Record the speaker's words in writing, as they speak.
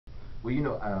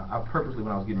Well, I purposely,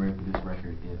 when I was getting ready for this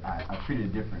record, I treated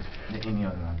it different than any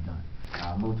other I've done.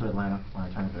 I moved to Atlanta when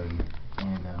I turned 30,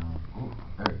 and,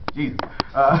 30, Jesus.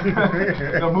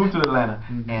 I moved to Atlanta,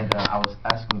 and I was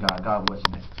asking God, God, what's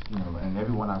next? And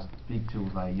everyone I speak to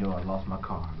was like, yo, I lost my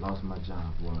car, I lost my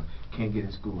job, or can't get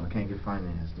in school, I can't get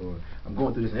financed, or I'm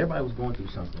going through this, and everybody was going through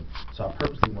something. So I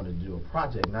purposely wanted to do a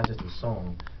project, not just a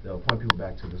song, that will point people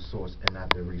back to the source and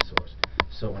not their resource.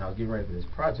 So when I was getting ready for this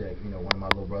project, one of my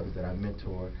little brothers that I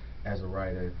mentor as a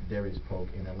writer, Darius Polk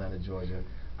in Atlanta, Georgia,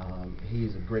 he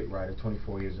is a great writer,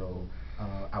 24 years old.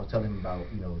 I was telling him about,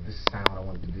 this sound I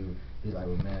wanted to do. He's like,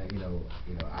 well, man,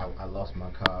 I lost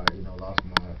my car, lost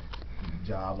my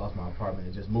job, lost my apartment,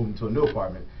 and just moved into a new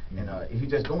apartment. And he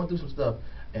just going through some stuff,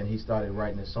 and he started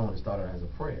writing this song. It started as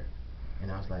a prayer.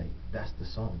 And I was like, that's the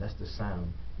song, that's the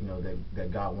sound,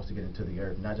 that God wants to get into the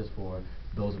earth, not just for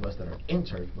those of us that are in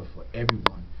church, but for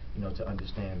everyone, to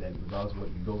understand that regardless of what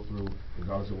you go through,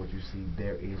 regardless of what you see,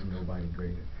 there is nobody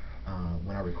greater.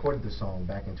 When I recorded the song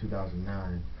back in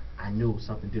 2009, I knew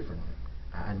something different on it.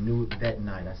 I knew that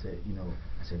night. I said,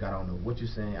 God, I don't know what you're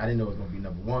saying. I didn't know it was going to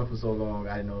be #1 for so long.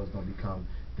 I didn't know it was going to become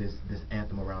this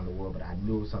anthem around the world, but I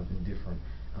knew it was something different.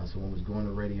 So when it was going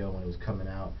to radio, when it was coming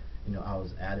out, I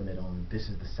was adamant on this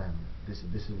is the sound. This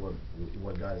is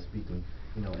what God is speaking,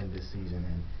 in this season.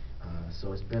 And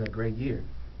so it's been a great year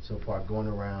so far, going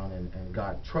around, and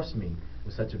God trusts me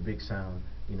with such a big sound,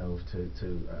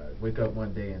 to wake up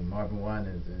one day and Marvin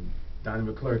Winans and Donnie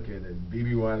McClurkin and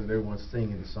B.B. Winans and everyone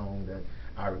singing the song that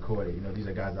I recorded. These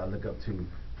are guys I look up to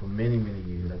for many, many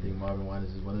years. I think Marvin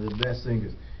Winans is one of the best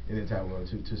singers in the entire world,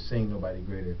 to sing Nobody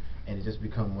Greater. And it just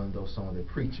become one of those songs that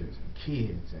preachers and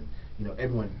kids and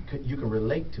everyone, you can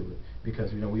relate to it,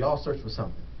 because we all search for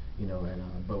something,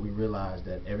 but we realize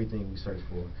that everything we search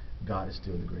for, God is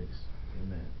still the greatest.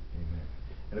 Amen. Amen.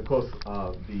 And of course,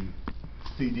 the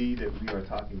CD that we are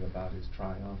talking about is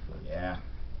Triumphant. Yeah.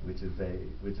 Which is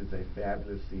a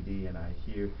fabulous CD, and I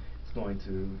hear it's going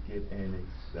to get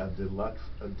a deluxe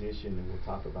edition, and we'll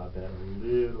talk about that a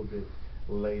little bit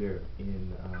later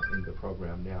in the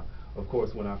program. Now, of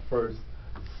course, when I first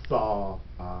saw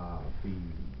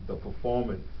the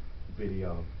performance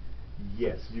video,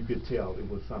 yes, you could tell it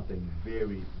was something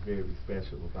very, very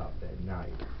special about that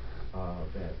night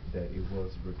that it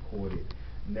was recorded.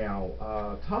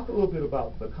 Now, talk a little bit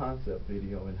about the concept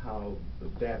video and how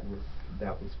that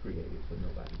was created for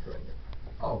Nobody Greater.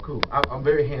 Oh, cool. I'm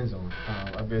very hands-on.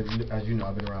 I've been, as you know,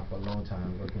 I've been around for a long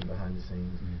time, working behind the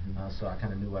scenes. So I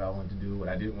kind of knew what I wanted to do, what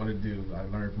I didn't want to do. I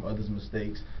learned from others'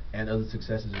 mistakes and other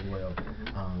successes as well.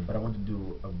 But I wanted to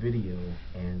do a video,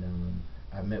 and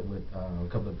I met with a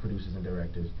couple of producers and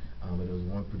directors. But there was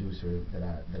one producer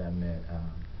that I met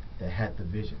that had the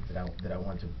vision that I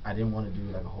wanted to. I didn't want to do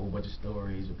like a whole bunch of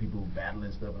stories with people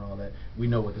battling stuff and all that. We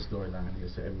know what the storyline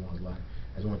is to everyone's life.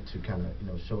 I just wanted to kind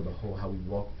of show the whole how we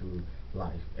walk through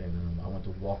life, and I want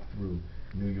to walk through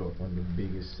New York, one of the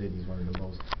biggest cities, one of the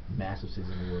most massive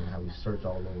cities in the world, and how we search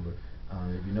all over.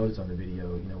 If you notice on the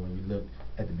video, when you look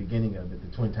at the beginning of it,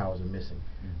 the Twin Towers are missing.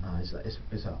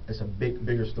 It's a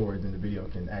bigger story than the video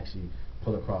can actually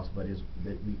pull across, but it's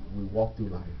that we walk through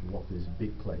life. We walk through this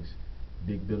big place,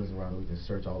 big buildings around it. We can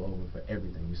search all over for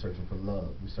everything. We're searching for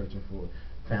love. We're searching for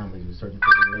families. We're searching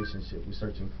for relationship. We're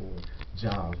searching for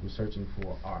jobs. We're searching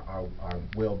for our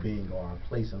well-being or our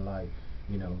place in life,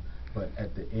 But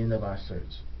at the end of our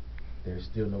search, there's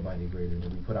still nobody greater.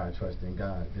 When we put our trust in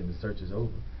God, then the search is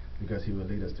over, because He will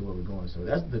lead us to where we're going. So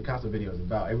that's what the concept video is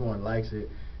about. Everyone likes it.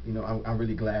 I'm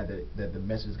really glad that the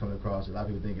message is coming across. A lot of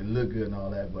people think it look good and all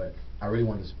that, but I really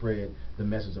wanted to spread the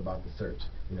message about the search.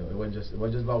 It wasn't just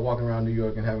about walking around New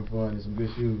York and having fun and some good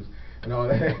shoes and all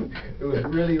that. It was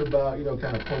really about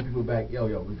kind of pulling people back. Yo,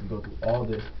 we can go through all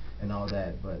this and all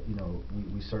that, but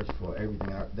we search for everything.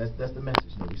 That's the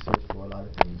message. We search for a lot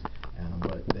of things,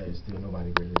 but there's still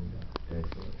nobody greater than God.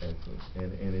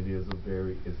 Excellent. And it is a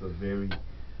very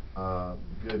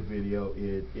good video.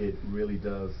 It really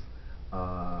does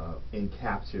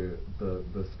encapture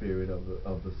the spirit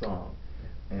of the song,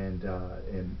 and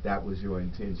that was your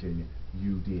intention.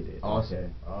 You did it. Awesome.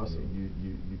 Okay? Awesome.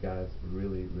 You guys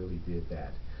really did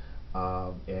that.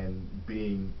 And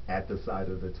being at the site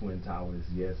of the Twin Towers,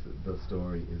 yes, the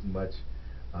story is much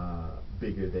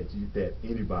bigger that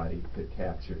anybody could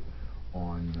capture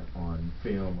on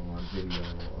film or on video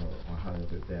or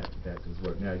however that does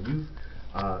work. Now, you've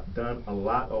done a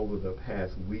lot over the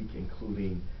past week,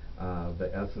 including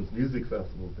the Essence Music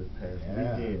Festival this past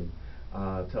weekend.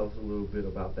 Tell us a little bit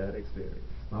about that experience.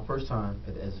 My first time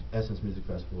at the Essence Music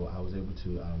Festival, I was able to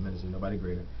minister Nobody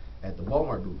Greater at the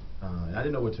Walmart booth. And I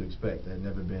didn't know what to expect. I had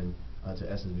never been to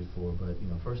Essence before, but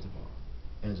first of all,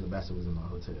 Angela Bassett was in my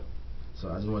hotel. So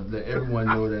I just wanted to let everyone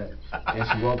know that. And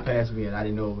she walked past me, and I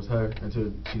didn't know it was her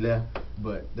until she left.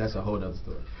 But that's a whole other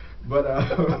story. But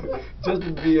just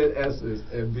to be at Essence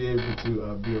and be able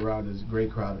to be around this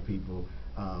great crowd of people.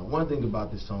 One thing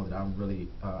about this song that I'm really,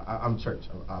 I'm church.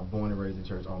 I'm born and raised in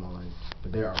church all my life.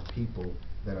 But there are people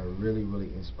that are really,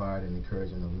 really inspired and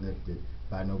encouraged and uplifted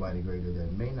by nobody greater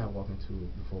that may not walk into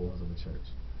the four walls of a church.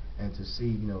 And to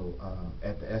see,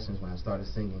 at the Essence when I started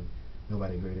singing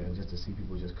Nobody Greater, and just to see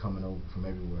people just coming over from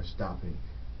everywhere, stopping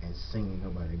and singing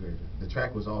Nobody Greater. The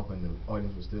track was off and the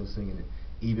audience was still singing it,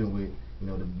 even with,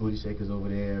 the booty shakers over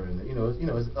there, and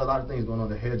it's a lot of things going on.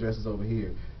 The hairdressers over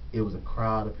here. It was a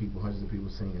crowd of people, hundreds of people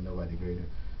singing Nobody Greater.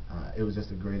 It was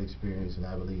just a great experience, and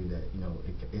I believe that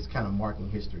it's kind of marking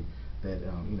history that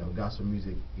gospel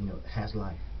music has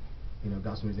life.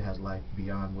 Gospel music has life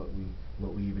beyond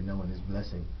what we even know, and is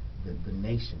blessing the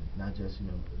nation, not just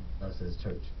us as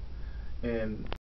church. And